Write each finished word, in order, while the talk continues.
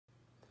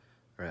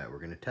Alright, we're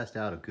going to test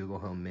out a Google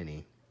Home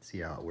Mini, see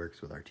how it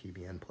works with our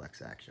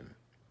TBN-Plex action.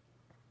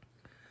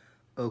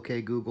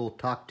 Okay Google,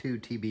 talk to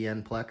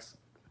TBN-Plex.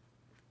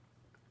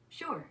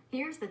 Sure,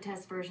 here's the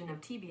test version of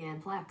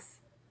TBN-Plex.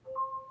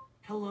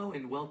 Hello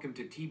and welcome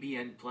to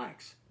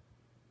TBN-Plex.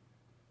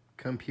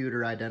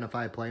 Computer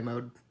identify play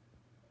mode.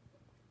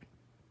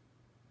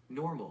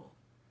 Normal.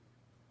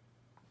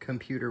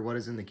 Computer, what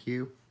is in the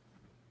queue?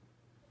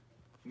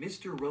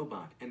 Mr.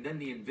 Robot and then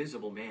the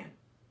Invisible Man.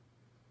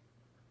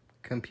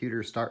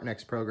 Computer, start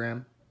next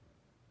program.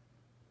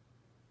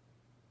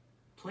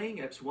 Playing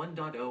eps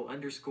 1.0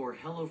 _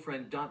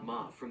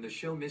 HelloFriend.ma from the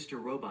show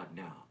Mr. Robot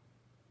now.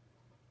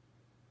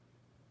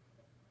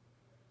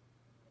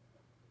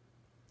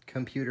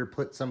 Computer,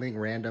 put something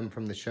random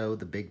from the show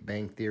The Big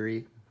Bang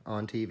Theory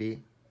on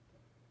TV.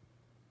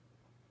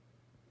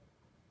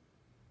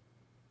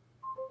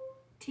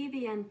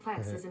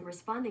 TBN-Plex isn't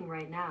responding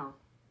right now.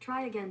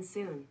 Try again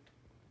soon.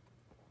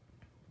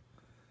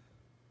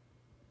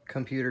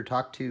 Computer,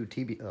 talk to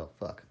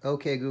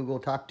Okay Google,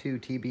 talk to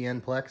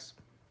TBN-Plex.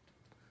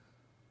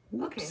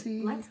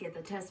 Okay, let's get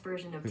the test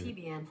version of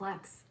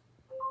TBN-Plex.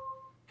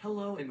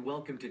 Hello and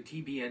welcome to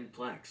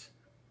TBN-Plex.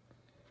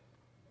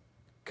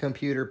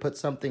 Computer, put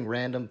something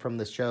random from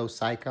the show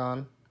Psych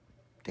on.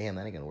 Damn,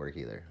 that ain't gonna work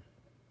either.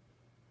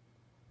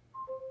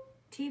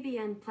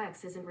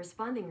 TBN-Plex isn't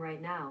responding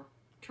right now.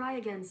 Try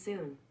again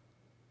soon.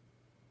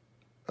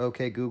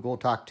 Okay Google,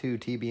 talk to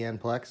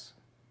TBN-Plex.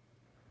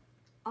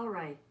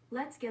 Alright,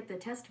 let's get the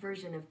test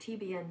version of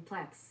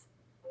TBN-Plex.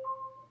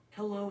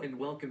 Hello and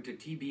welcome to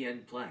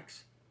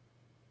TBN-Plex.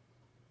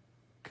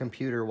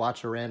 Computer,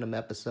 watch a random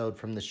episode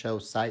from the show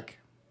Psych.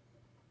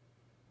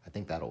 I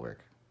think that'll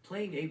work.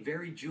 Playing a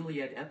very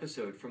Juliet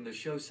episode from the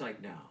show Psych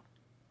now.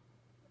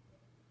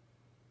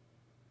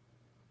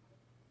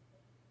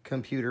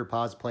 Computer,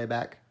 pause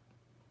playback.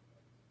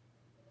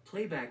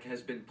 Playback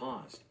has been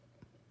paused.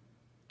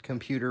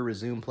 Computer,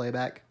 resume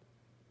playback.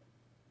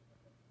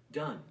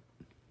 Done.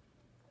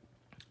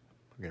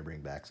 We're gonna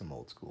bring back some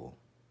old school.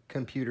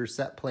 Computer,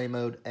 set play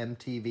mode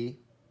MTV.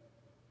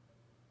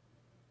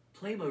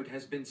 Play mode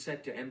has been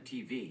set to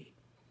MTV.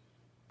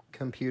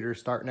 Computer,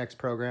 start next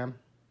program.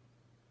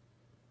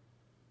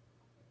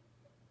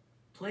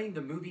 Playing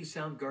the movie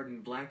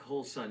Soundgarden Black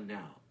Hole Sun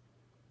now.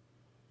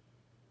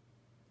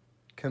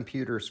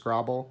 Computer,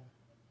 scrabble.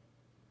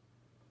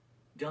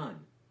 Done.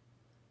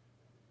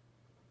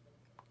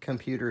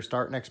 Computer,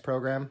 start next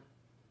program.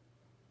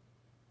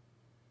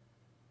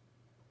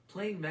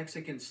 Playing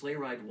Mexican Sleigh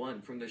Ride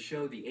 1 from the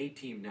show The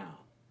A-Team now.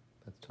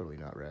 That's totally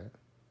not right.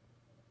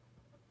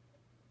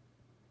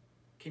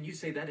 Can you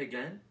say that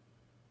again?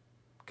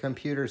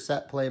 Computer,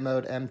 set play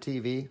mode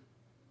MTV.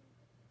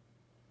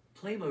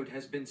 Play mode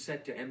has been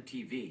set to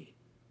MTV.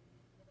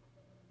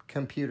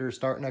 Computer,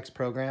 start next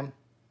program.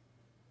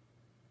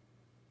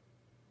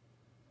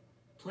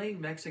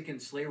 Playing Mexican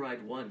Sleigh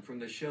Ride 1 from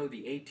the show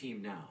The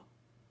A-Team now.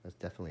 That's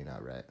definitely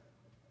not right.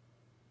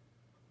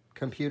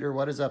 Computer,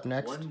 what is up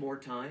next? One more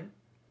time.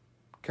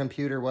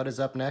 Computer, what is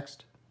up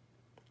next?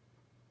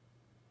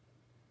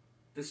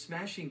 The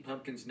Smashing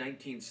Pumpkins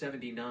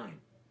 1979.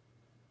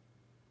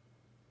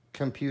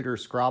 Computer,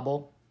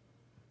 scrabble.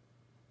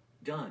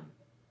 Done.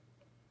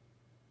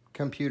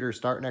 Computer,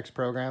 start next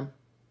program.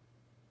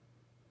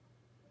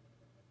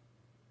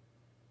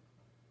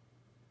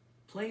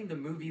 Playing the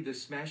movie The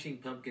Smashing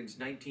Pumpkins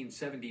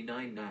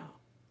 1979 now.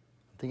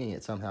 I'm thinking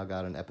it somehow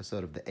got an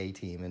episode of the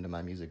A-Team into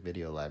my music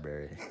video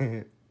library.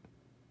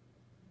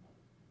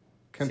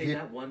 Say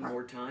that one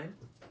more time.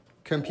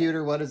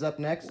 Computer, what is up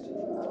next?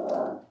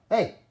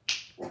 Hey!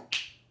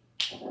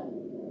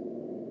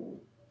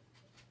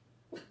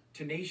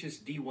 Tenacious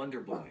D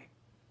Wonderboy.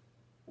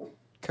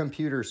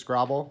 Computer,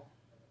 scrabble.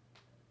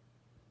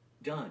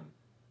 Done.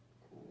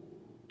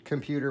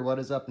 Computer, what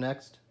is up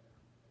next?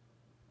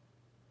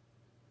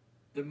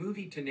 The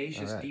movie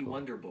Tenacious D cool.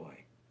 Wonderboy.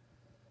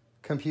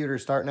 Computer,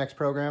 start next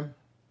program.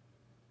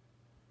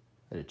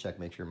 I had to check,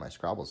 make sure my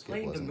Scrabble skip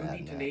Playing the wasn't movie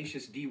adding that.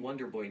 Tenacious D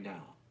Wonderboy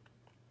now.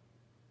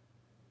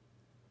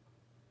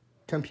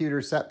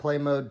 Computer, set play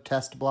mode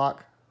test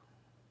block.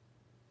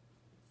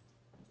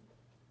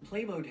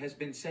 Play mode has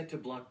been set to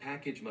block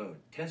package mode,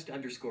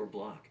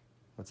 test_block.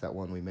 What's that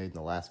one we made in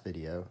the last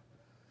video?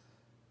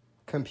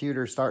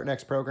 Computer, start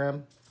next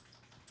program.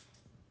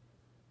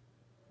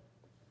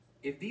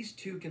 If these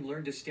two can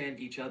learn to stand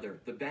each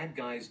other, the bad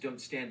guys don't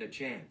stand a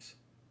chance.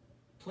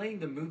 Playing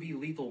the movie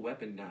Lethal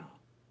Weapon now.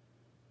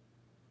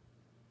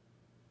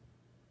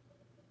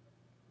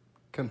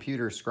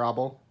 Computer,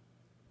 scrabble.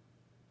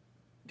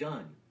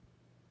 Done.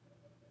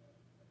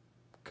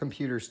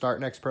 Computer,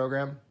 start next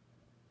program.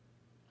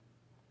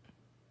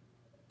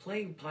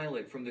 Playing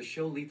Pilot from the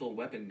show Lethal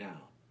Weapon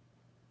now.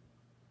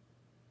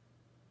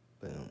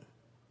 Boom.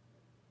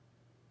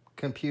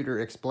 Computer,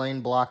 explain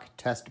block,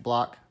 test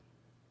block.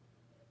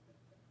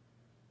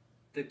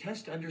 The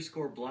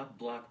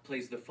test_block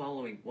plays the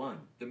following: 1.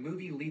 The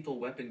movie Lethal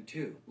Weapon.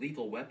 2.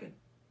 Lethal Weapon.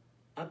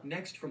 Up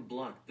next from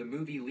block, the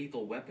movie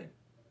Lethal Weapon.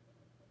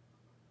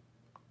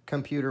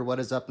 Computer, what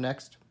is up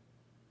next?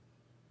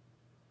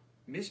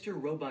 Mr.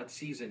 Robot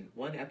Season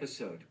 1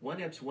 Episode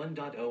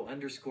 1eps1.0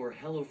 underscore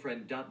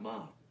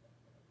hellofriend.ma.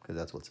 Because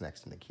that's what's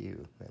next in the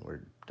queue, and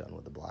we're done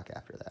with the block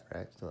after that,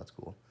 right? So that's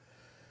cool.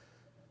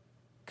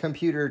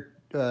 Computer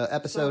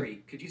episode.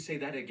 Sorry, could you say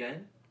that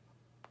again?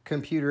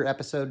 Computer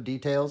episode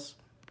details.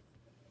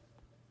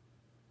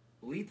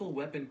 Lethal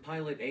Weapon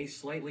pilot A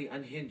slightly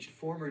unhinged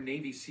former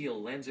Navy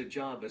SEAL lands a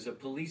job as a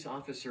police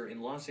officer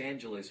in Los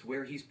Angeles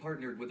where he's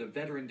partnered with a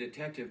veteran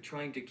detective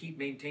trying to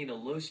maintain a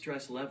low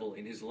stress level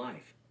in his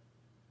life.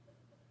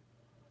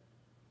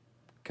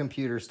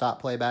 Computer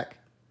stop playback.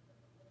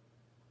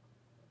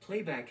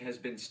 Playback has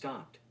been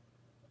stopped.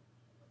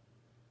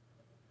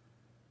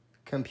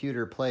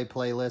 Computer play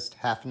playlist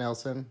Half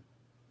Nelson.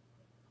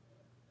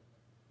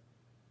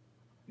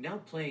 Now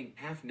playing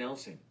Half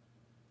Nelson.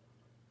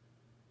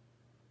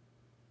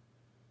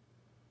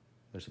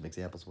 There's some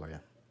examples for you.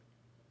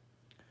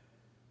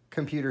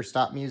 Computer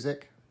stop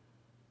music.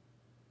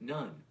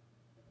 None.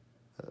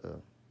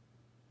 Uh-oh.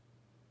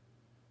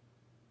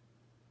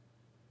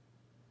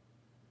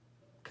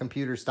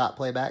 Computer stop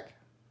playback.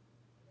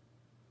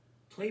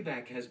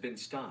 Playback has been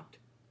stopped.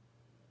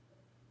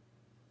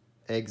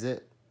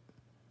 Exit.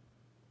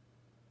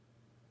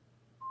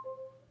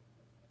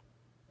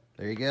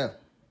 There you go.